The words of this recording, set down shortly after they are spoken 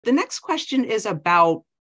The next question is about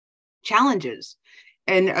challenges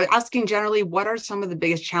and asking generally, what are some of the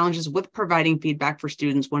biggest challenges with providing feedback for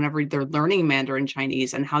students whenever they're learning Mandarin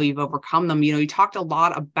Chinese and how you've overcome them? You talked a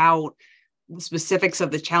lot about the specifics of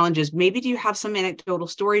the challenges. Maybe do you have some anecdotal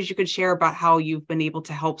stories you could share about how you've been able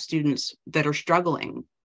to help students that are struggling?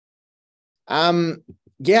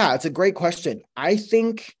 Yeah, it's a great question. I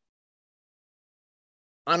think,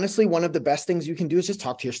 honestly, one of the best things you can do is just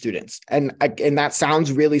talk to your students. And that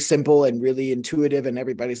sounds really simple and really intuitive. And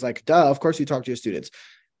everybody's like, duh, of course you talk to your students.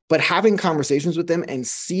 But having conversations with them and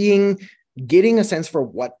getting a sense for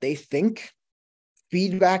what they think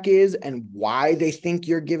feedback is and why they think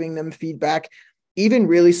you're giving them feedback. Even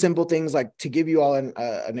really simple things, like, to give you all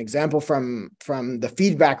an example from the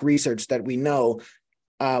feedback research that we know,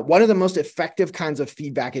 one of the most effective kinds of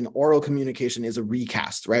feedback in oral communication is a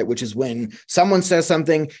recast, right? Which is when someone says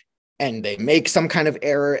something and they make some kind of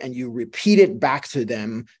error and you repeat it back to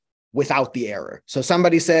them without the error. So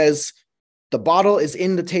somebody says, the bottle is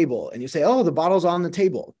in the table, and you say, oh, the bottle's on the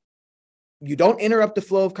table. You don't interrupt the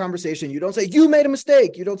flow of conversation. You don't say, you made a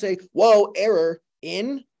mistake. You don't say, whoa, error,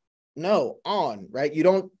 in, no, on, right? You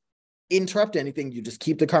don't interrupt anything. You just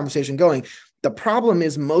keep the conversation going. The problem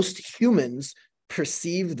is most humans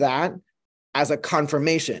perceive that as a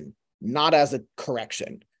confirmation, not as a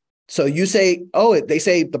correction. So you say, oh, they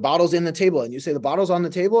say the bottle's in the table, and you say the bottle's on the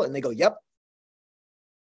table, and they go, yep.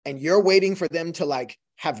 And you're waiting for them to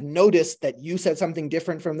have noticed that you said something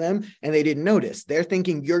different from them, and they didn't notice. They're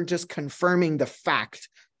thinking you're just confirming the fact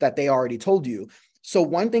that they already told you. So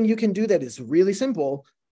one thing you can do that is really simple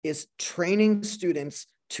is training students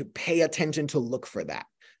to pay attention, to look for that,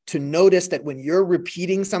 to notice that when you're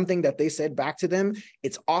repeating something that they said back to them,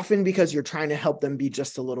 it's often because you're trying to help them be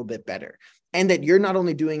just a little bit better. And that you're not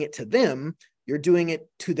only doing it to them, you're doing it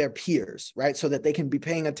to their peers, right? So that they can be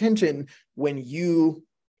paying attention when you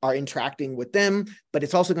are interacting with them, but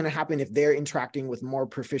it's also going to happen if they're interacting with more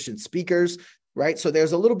proficient speakers, right? So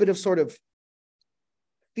there's a little bit of sort of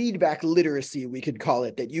feedback literacy, we could call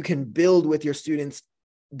it, that you can build with your students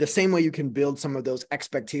the same way you can build some of those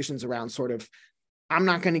expectations around sort of, I'm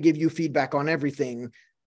not going to give you feedback on everything,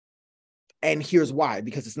 and here's why,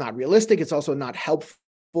 because it's not realistic. It's also not helpful,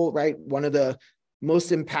 right? One of the most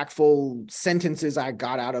impactful sentences I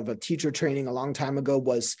got out of a teacher training a long time ago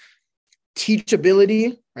was,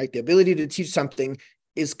 teachability, right? The ability to teach something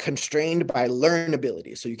is constrained by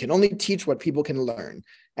learnability. So you can only teach what people can learn.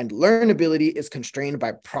 And learnability is constrained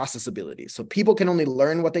by processability. So people can only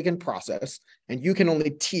learn what they can process, and you can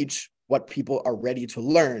only teach what people are ready to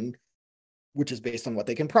learn, which is based on what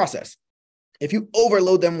they can process. If you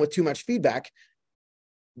overload them with too much feedback,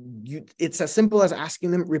 it's as simple as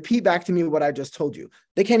asking them, repeat back to me what I just told you.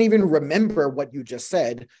 They can't even remember what you just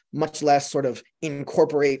said, much less sort of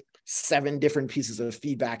incorporate 7 different pieces of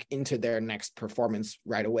feedback into their next performance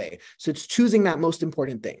right away. So it's choosing that most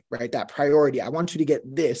important thing, right? That priority. I want you to get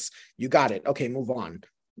this. You got it. Okay, move on.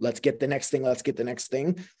 Let's get the next thing. Let's get the next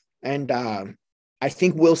thing. And I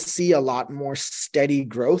think we'll see a lot more steady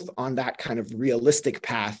growth on that kind of realistic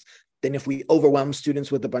path than if we overwhelm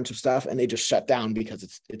students with a bunch of stuff and they just shut down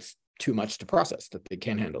because it's too much to process, that they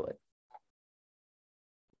can't handle it.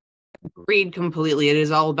 Agreed completely. It is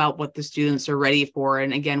all about what the students are ready for.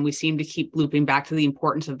 And again, we seem to keep looping back to the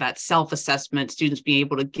importance of that self-assessment, students being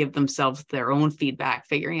able to give themselves their own feedback,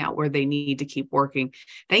 figuring out where they need to keep working.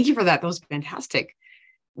 Thank you for that. That was fantastic.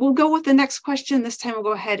 We'll go with the next question. This time we'll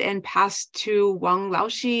go ahead and pass to Wang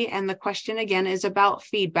Laoshi. And the question again is about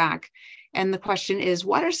feedback. And the question is,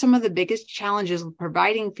 what are some of the biggest challenges with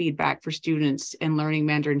providing feedback for students in learning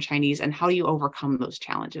Mandarin Chinese, and how do you overcome those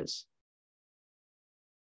challenges?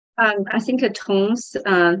 I think tones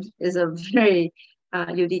is a very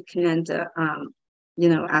unique and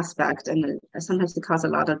aspect, and sometimes it causes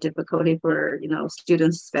a lot of difficulty for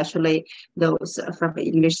students, especially those from the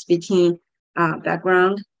English-speaking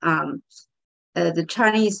background. The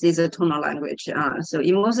Chinese is a tonal language, so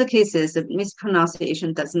in most cases, the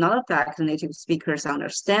mispronunciation does not affect the native speaker's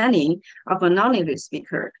understanding of a non-native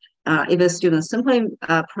speaker. If a student simply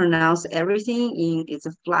pronounce everything in its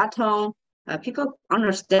flat tone, people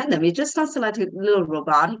understand them. It just sounds like a little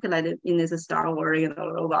robotic, like in this Star Wars,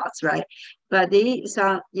 robots, right? But they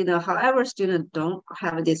sound, however, students don't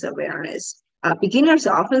have this awareness. Beginners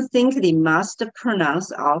often think they must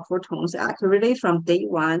pronounce all 4 tones accurately from day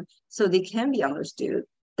one so they can be understood.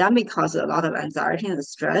 That may cause a lot of anxiety and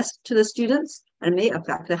stress to the students, and may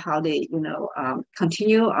affect how they,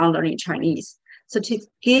 continue on learning Chinese. So to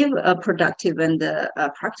give a productive and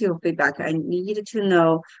practical feedback, I need to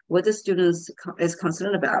know what the students is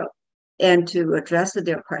concerned about and to address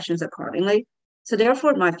their questions accordingly. So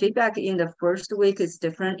therefore, my feedback in the first week is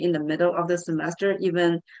different in the middle of the semester,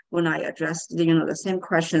 even when I address the same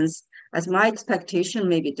questions, as my expectation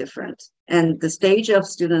may be different. And the stage of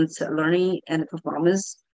students' learning and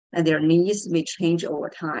performance and their needs may change over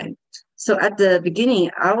time. So at the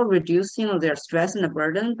beginning, I will reduce their stress and the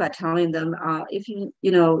burden by telling them if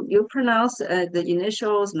you pronounce the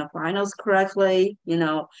initials and the finals correctly,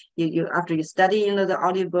 you after you study the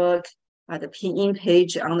audiobook, the Pinyin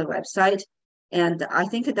page on the website. And I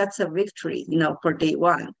think that's a victory, for day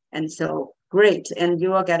one. And so great. And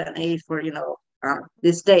you will get an A for,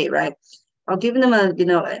 this day, right? I'll give them an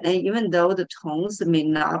A, even though the tones may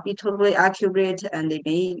not be totally accurate and they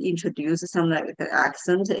may introduce some like an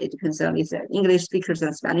accent. It depends on if they're English speakers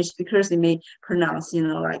and Spanish speakers, they may pronounce,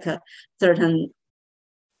 like a certain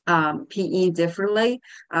PE differently.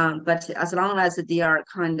 But as long as they are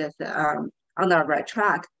kind of on the right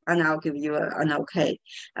track, and I'll give you an okay.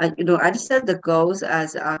 I just set the goals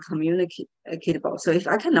as communicatable. So if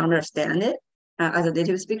I can understand it as a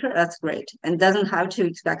native speaker, that's great. And doesn't have to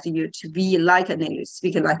expect you to be like a native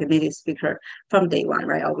speaker from day one,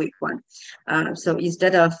 right, or week one. So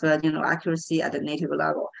instead of accuracy at the native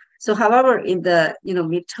level. So however, in the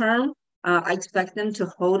midterm, I expect them to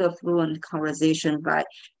hold a fluent conversation by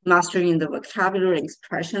mastering the vocabulary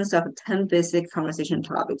expressions of 10 basic conversation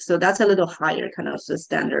topics. So that's a little higher kind of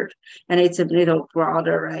standard, and it's a little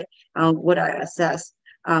broader, right? What I assess.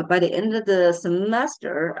 By the end of the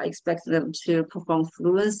semester, I expect them to perform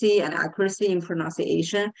fluency and accuracy in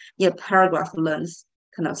pronunciation in a paragraph length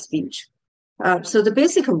kind of speech. So the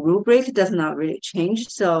basic rubric does not really change.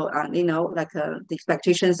 So, the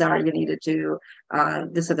expectations are you need to do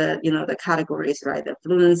this are the categories, right? The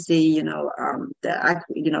fluency,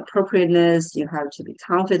 the appropriateness, you have to be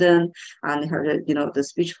confident, and you have to, the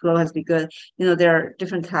speech flow has to be good. There are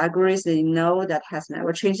different categories that that has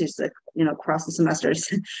never changed. It's like, across the semesters,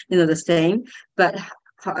 the same. But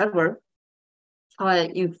however, how I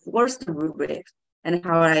enforce the rubric and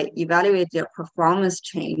how I evaluate their performance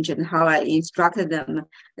change and how I instructed them,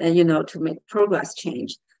 to make progress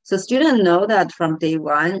change. So students know that from day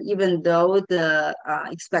one, even though the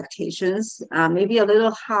expectations may be a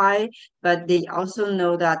little high, but they also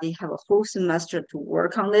know that they have a whole semester to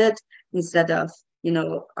work on it instead of,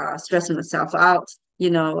 stressing themselves out,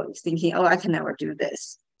 thinking, oh, I can never do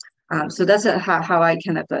this. So that's how I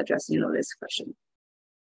kind of address, this question.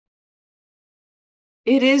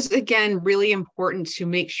 It is, again, really important to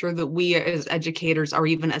make sure that we as educators are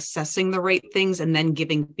even assessing the right things and then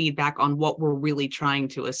giving feedback on what we're really trying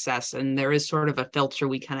to assess. And there is sort of a filter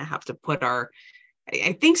we kind of have to put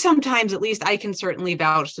I think sometimes, at least I can certainly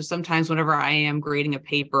vouch. So sometimes whenever I am grading a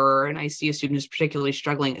paper and I see a student who's particularly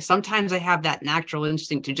struggling, sometimes I have that natural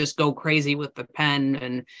instinct to just go crazy with the pen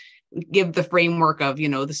and give the framework of,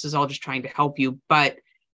 this is all just trying to help you. But,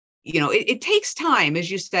 it takes time, as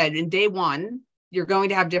you said, in day one. You're going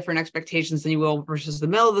to have different expectations than you will versus the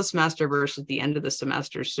middle of the semester versus the end of the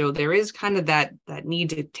semester. So there is kind of that need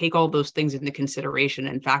to take all those things into consideration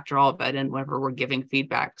and factor all of that in whenever we're giving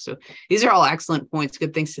feedback. So these are all excellent points,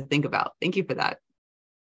 good things to think about. Thank you for that.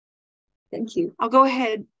 Thank you. I'll go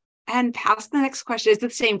ahead and pass the next question. It's the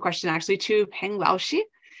same question actually to Peng Laoshi.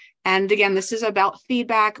 And again, this is about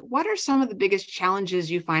feedback. What are some of the biggest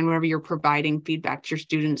challenges you find whenever you're providing feedback to your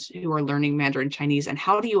students who are learning Mandarin Chinese, and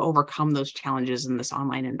how do you overcome those challenges in this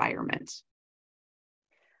online environment?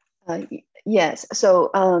 Yes,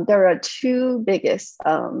 so there are two biggest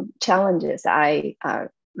challenges I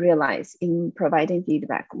realize in providing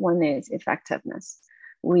feedback. One is effectiveness.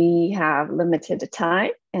 We have limited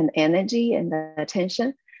time and energy and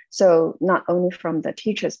attention. So not only from the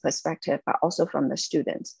teacher's perspective, but also from the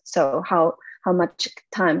students. So how much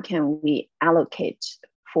time can we allocate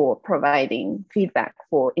for providing feedback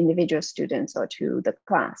for individual students or to the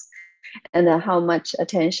class? And then how much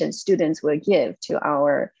attention students will give to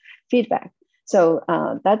our feedback. So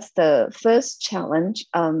that's the first challenge,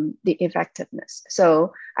 the effectiveness.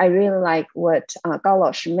 So I really like what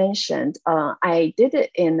Galosh mentioned. I did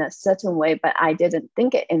it in a certain way, but I didn't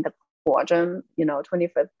think it in the quadrant,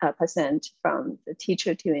 25% from the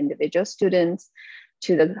teacher to individual students,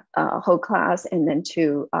 to the whole class, and then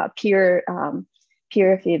to peer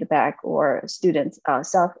feedback or students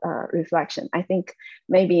self-reflection. I think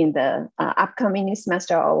maybe in the upcoming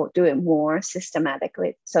semester, I'll do it more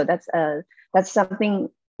systematically. So that's something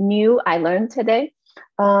new I learned today.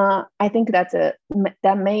 I think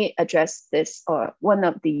that may address this, or one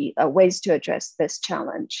of the ways to address this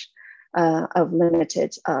challenge of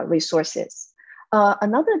limited resources.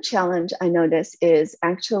 Another challenge I noticed is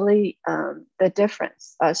actually the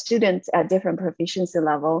difference. Students at different proficiency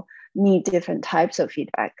level need different types of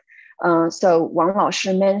feedback. So Wang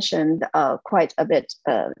Laoshi mentioned quite a bit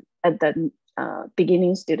at the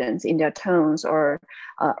beginning students in their tones, or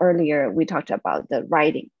earlier we talked about the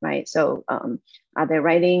writing, right? So are they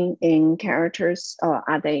writing in characters, or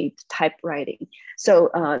are they typewriting? So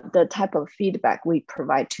the type of feedback we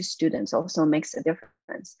provide to students also makes a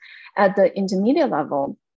difference. At the intermediate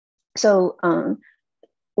level, so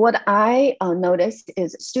what I noticed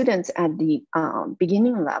is students at the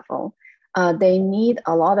beginning level, they need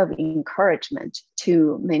a lot of encouragement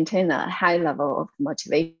to maintain a high level of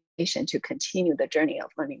motivation to continue the journey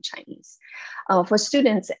of learning Chinese. For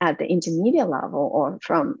students at the intermediate level, or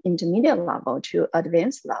from intermediate level to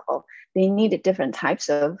advanced level, they need different types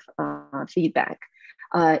of feedback.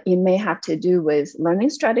 It may have to do with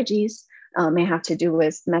learning strategies, may have to do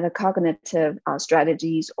with metacognitive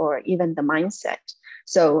strategies, or even the mindset.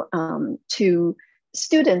 So to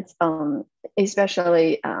students,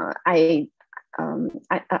 especially I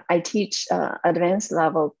teach advanced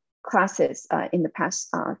level classes in the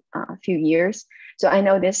past few years. So I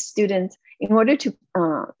know that students, in order to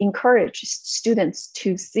encourage students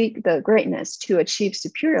to seek the greatness, to achieve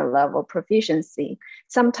superior level proficiency,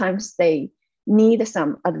 sometimes they need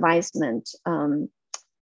some advisement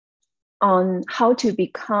on how to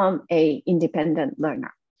become an independent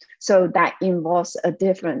learner. So that involves a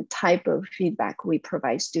different type of feedback we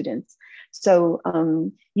provide students. So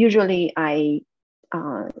usually I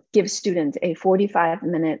give students a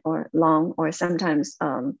 45-minute or long, or sometimes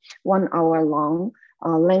 1 hour long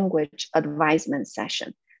language advisement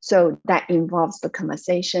session. So that involves the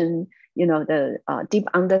conversation, the deep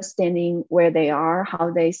understanding where they are,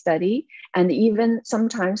 how they study, and even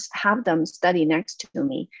sometimes have them study next to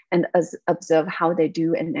me and observe how they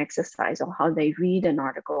do an exercise, or how they read an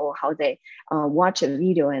article, or how they watch a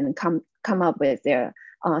video and come up with their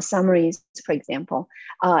summaries, for example.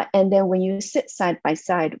 And then when you sit side by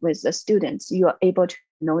side with the students, you are able to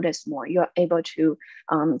notice more. You are able to,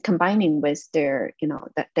 combining with their,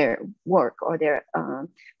 their work or their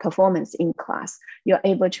performance in class, you're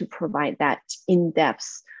able to provide that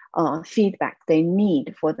in-depth feedback they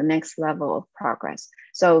need for the next level of progress.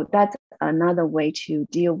 So that's another way to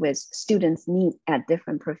deal with students' needs at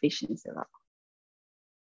different proficiency levels.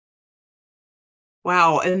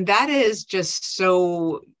 Wow. And that is just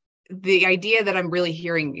so, the idea that I'm really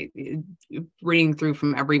hearing, reading through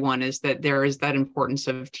from everyone, is that there is that importance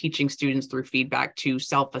of teaching students through feedback to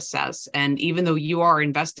self-assess. And even though you are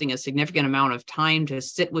investing a significant amount of time to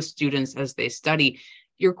sit with students as they study,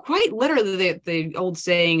 you're quite literally, the old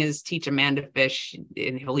saying is teach a man to fish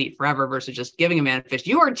and he'll eat forever, versus just giving a man a fish.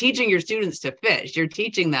 You are teaching your students to fish. You're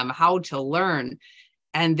teaching them how to learn.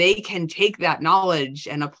 And they can take that knowledge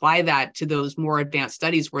and apply that to those more advanced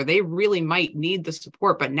studies where they really might need the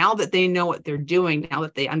support. But now that they know what they're doing, now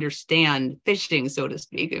that they understand fishing, so to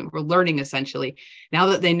speak, and we're learning essentially, now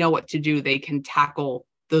that they know what to do, they can tackle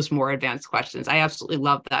those more advanced questions. I absolutely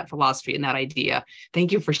love that philosophy and that idea.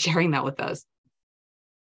 Thank you for sharing that with us.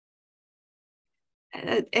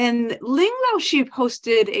 And Ling Laoshi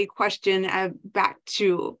posted a question back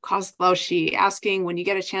to Coss Laoshi, asking, when you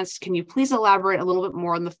get a chance, can you please elaborate a little bit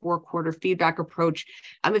more on the 4-quarter feedback approach?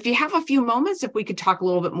 If you have a few moments, if we could talk a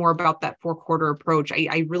little bit more about that 4-quarter approach.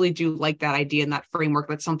 I really do like that idea and that framework.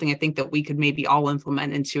 That's something I think that we could maybe all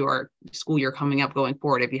implement into our school year coming up going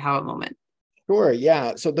forward, if you have a moment. Sure,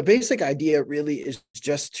 yeah. So the basic idea really is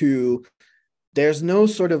just there's no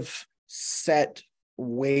sort of set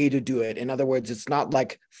way to do it. In other words, it's not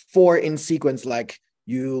like 4 in sequence, like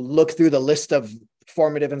you look through the list of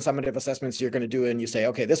formative and summative assessments you're going to do and you say,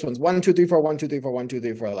 okay, this one's 1, 2, 3, 4, 1, 2, 3, 4, 1, 2,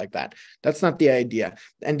 3, 4, like that. That's not the idea.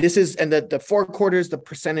 And the 4 quarters, the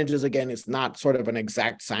percentages, again, it's not sort of an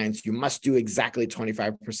exact science. You must do exactly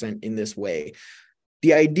 25% in this way.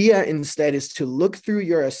 The idea instead is to look through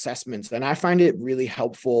your assessments. And I find it really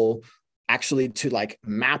helpful actually to like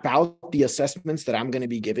map out the assessments that I'm going to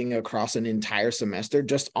be giving across an entire semester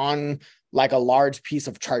just on like a large piece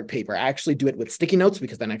of chart paper. I actually do it with sticky notes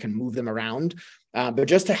because then I can move them around. But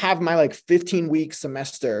just to have my like 15-week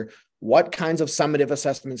semester, what kinds of summative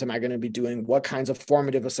assessments am I going to be doing? What kinds of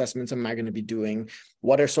formative assessments am I going to be doing?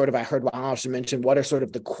 What are sort of, I heard Wang also mention, what are sort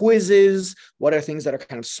of the quizzes? What are things that are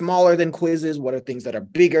kind of smaller than quizzes? What are things that are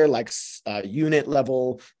bigger, like unit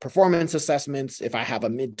level performance assessments? If I have a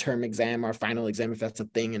midterm exam or final exam, if that's a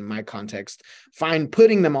thing in my context, fine,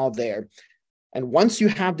 putting them all there. And once you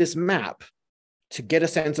have this map to get a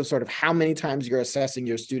sense of sort of how many times you're assessing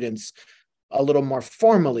your students a little more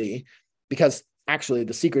formally, because actually,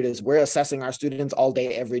 the secret is we're assessing our students all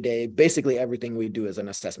day, every day. Basically, everything we do is an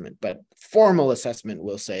assessment. But formal assessment,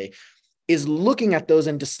 we'll say, is looking at those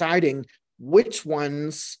and deciding which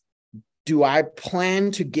ones do I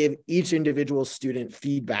plan to give each individual student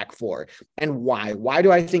feedback for, and why? Why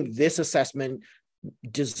do I think this assessment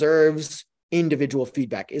deserves individual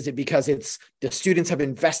feedback? Is it because the students have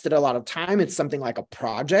invested a lot of time? It's something like a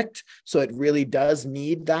project, so it really does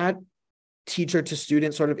need that teacher to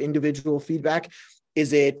student sort of individual feedback?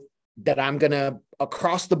 Is it that I'm going to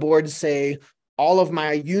across the board say all of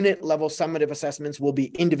my unit level summative assessments will be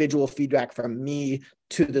individual feedback from me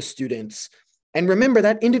to the students? And remember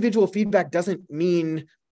that individual feedback doesn't mean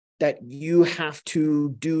that you have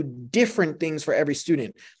to do different things for every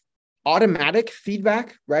student. Automatic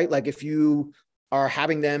feedback, right? Like if you are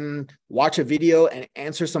having them watch a video and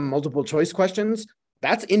answer some multiple choice questions,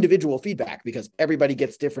 that's individual feedback because everybody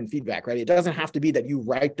gets different feedback, right? It doesn't have to be that you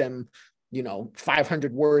write them,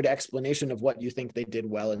 500-word explanation of what you think they did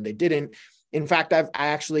well and they didn't. In fact, I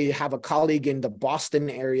actually have a colleague in the Boston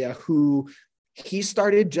area who he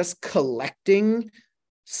started just collecting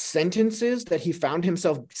sentences that he found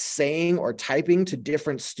himself saying or typing to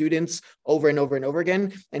different students over and over and over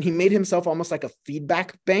again. And he made himself almost like a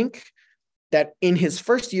feedback bank that in his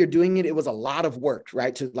first year doing it, it was a lot of work,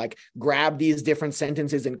 right? To like grab these different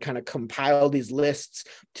sentences and kind of compile these lists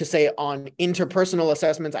to say on interpersonal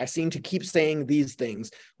assessments, I seem to keep saying these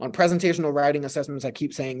things. On presentational writing assessments, I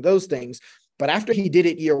keep saying those things. But after he did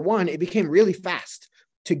it year one, it became really fast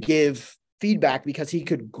to give feedback because he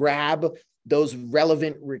could grab those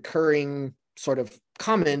relevant recurring sort of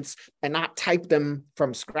comments and not type them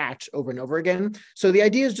from scratch over and over again. So the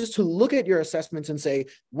idea is just to look at your assessments and say,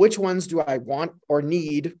 which ones do I want or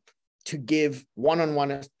need to give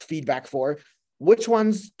one-on-one feedback for? Which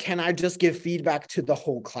ones can I just give feedback to the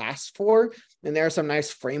whole class for? And there are some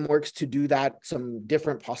nice frameworks to do that, some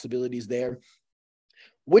different possibilities there.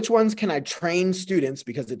 Which ones can I train students,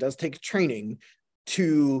 because it does take training,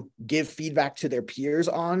 to give feedback to their peers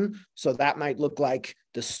on? So that might look like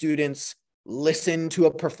the students listen to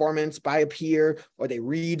a performance by a peer, or they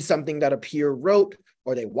read something that a peer wrote,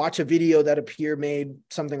 or they watch a video that a peer made,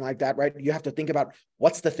 something like that, right? You have to think about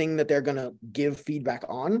what's the thing that they're going to give feedback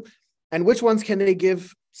on, and which ones can they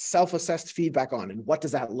give self-assessed feedback on, and what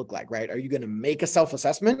does that look like, right? Are you going to make a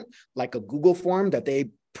self-assessment like a Google form that they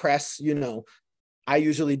press, I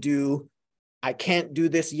usually do, I can't do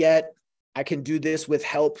this yet, I can do this with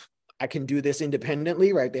help, I can do this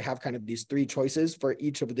independently, right? They have kind of these three choices for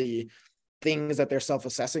each of the things that they're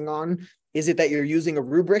self-assessing on. Is it that you're using a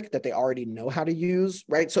rubric that they already know how to use,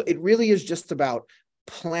 right? So it really is just about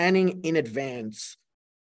planning in advance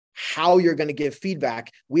how you're going to give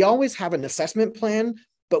feedback. We always have an assessment plan,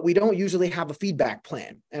 but we don't usually have a feedback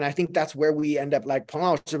plan. And I think that's where we end up, like Peng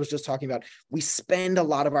was just talking about, we spend a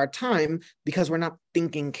lot of our time because we're not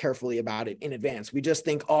thinking carefully about it in advance. We just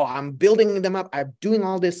think, oh, I'm building them up, I'm doing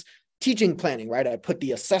all this teaching planning, right? I put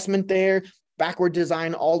the assessment there, backward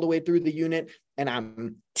design all the way through the unit, and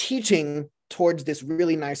I'm teaching towards this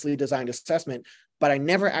really nicely designed assessment, but I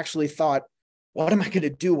never actually thought, what am I going to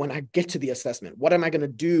do when I get to the assessment? What am I going to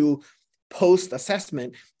do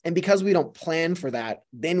post-assessment? And because we don't plan for that,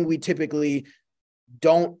 then we typically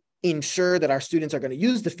don't ensure that our students are going to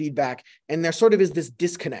use the feedback, and there sort of is this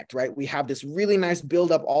disconnect, right? We have this really nice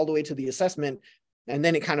build-up all the way to the assessment, and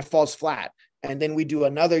then it kind of falls flat. And then we do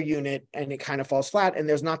another unit and it kind of falls flat, and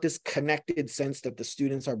there's not this connected sense that the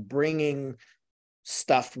students are bringing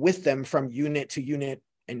stuff with them from unit to unit,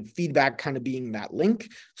 and feedback kind of being that link.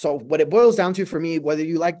 So what it boils down to for me, whether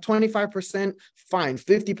you like 25%, fine,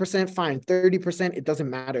 50%, fine, 30%, it doesn't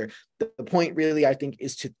matter. The point really, I think,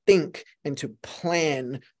 is to think and to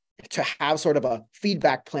plan, to have sort of a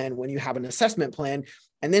feedback plan when you have an assessment plan.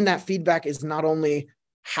 And then that feedback is not only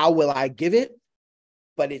how will I give it,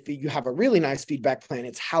 but if you have a really nice feedback plan,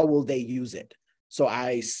 it's how will they use it. So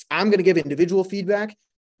I'm going to give individual feedback,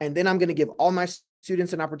 and then I'm going to give all my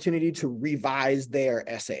students an opportunity to revise their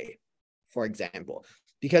essay, for example.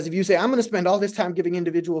 Because if you say, I'm going to spend all this time giving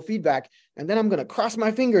individual feedback, and then I'm going to cross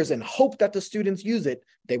my fingers and hope that the students use it,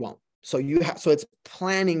 they won't. So it's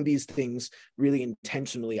planning these things really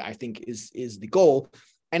intentionally, I think, is the goal.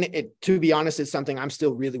 And it, to be honest, is something I'm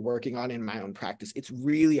still really working on in my own practice. It's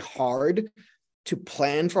really hard to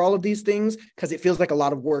plan for all of these things because it feels like a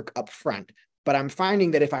lot of work up front. But I'm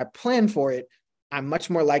finding that if I plan for it, I'm much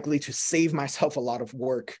more likely to save myself a lot of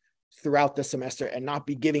work throughout the semester and not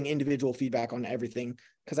be giving individual feedback on everything,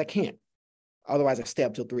 because I can't. Otherwise, I stay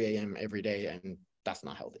up till 3 a.m. every day, and that's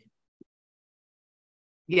not healthy.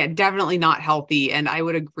 Yeah, definitely not healthy. And I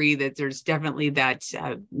would agree that there's definitely that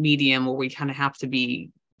medium where we kind of have to be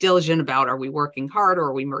diligent about, are we working hard or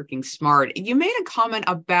are we working smart? You made a comment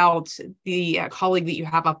about the colleague that you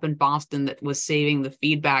have up in Boston that was saving the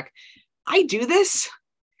feedback. I do this.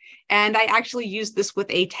 And I actually used this with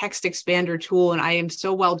a text expander tool, and I am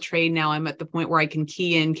so well trained now. I'm at the point where I can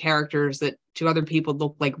key in characters that to other people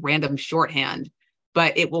look like random shorthand,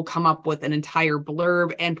 but it will come up with an entire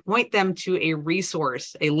blurb and point them to a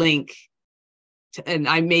resource, a link. And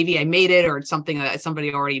I made it, or it's something that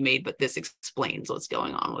somebody already made, but this explains what's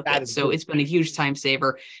going on with it. So it's been a huge time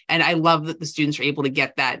saver. And I love that the students are able to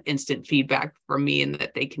get that instant feedback from me, and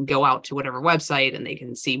that they can go out to whatever website and they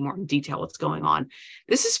can see more in detail what's going on.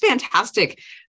 This is fantastic.